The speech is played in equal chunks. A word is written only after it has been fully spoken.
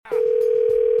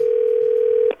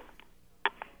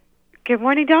Good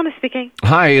morning, Donna speaking.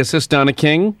 Hi, is this Donna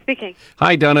King? Speaking.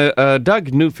 Hi, Donna.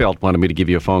 Doug Neufeld wanted me to give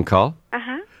you a phone call.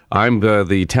 Uh-huh. I'm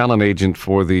the talent agent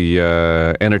for the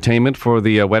entertainment for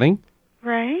the wedding.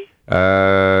 Right.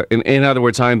 In other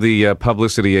words, I'm the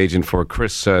publicity agent for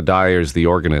Chris Dyers, the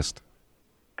organist.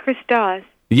 Chris Dawes.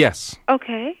 Yes.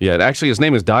 Okay. Yeah, actually, his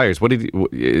name is Dyers. What did he...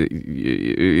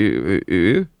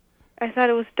 I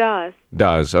thought it was Dawes.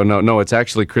 Does. Oh, no, it's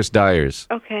actually Chris Dyers.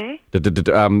 Okay.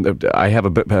 I have a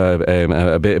bit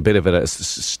of a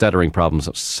stuttering problem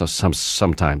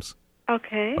sometimes.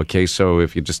 Okay. Okay, so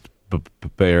if you just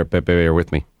bear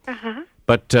with me. Uh-huh.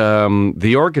 But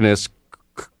the organist,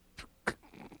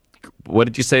 what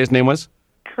did you say his name was?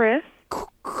 Chris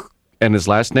And his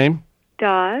last name?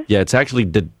 Dawes. Yeah, it's actually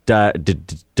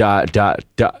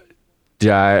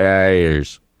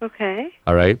Dyers. Okay.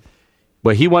 All right.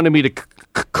 Well, he wanted me to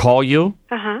call you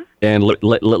Uh-huh. and let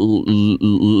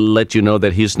you know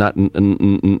that he's not going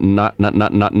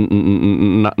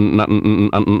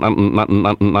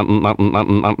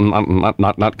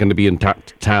to be in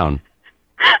town.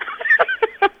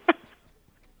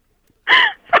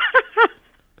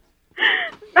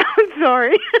 I'm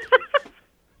sorry.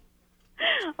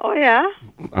 Oh, yeah?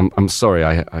 I'm sorry.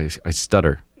 I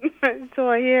stutter. So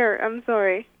I hear. I'm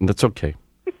sorry. That's okay.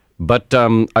 But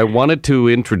I wanted to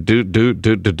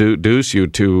introduce you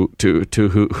to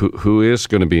who is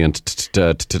going to be in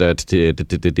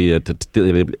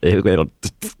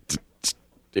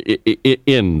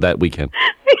that weekend.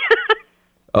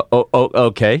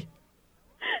 Okay.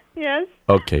 Yes.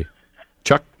 Okay.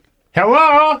 Chuck.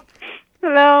 Hello?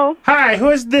 Hello. Hi,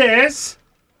 who's this?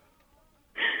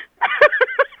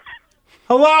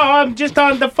 Hello, I'm just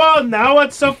on the phone now.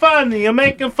 What's so funny? You're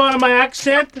making fun of my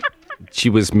accent?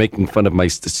 She was making fun of my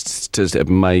speech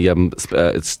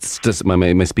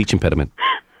impediment.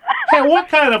 Hey, what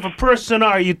kind of a person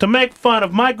are you to make fun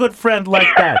of my good friend like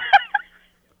that?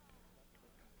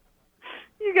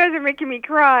 You guys are making me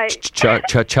cry.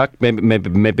 Chuck,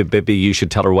 maybe you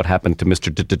should tell her what happened to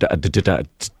Mr.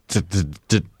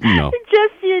 No,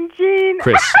 Jesse and Jean.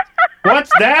 Chris.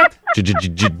 What's that?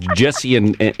 Jesse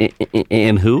and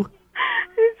who?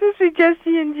 It's supposed to be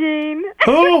Jesse and Jean.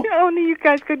 Who? Only you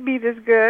guys could be this good.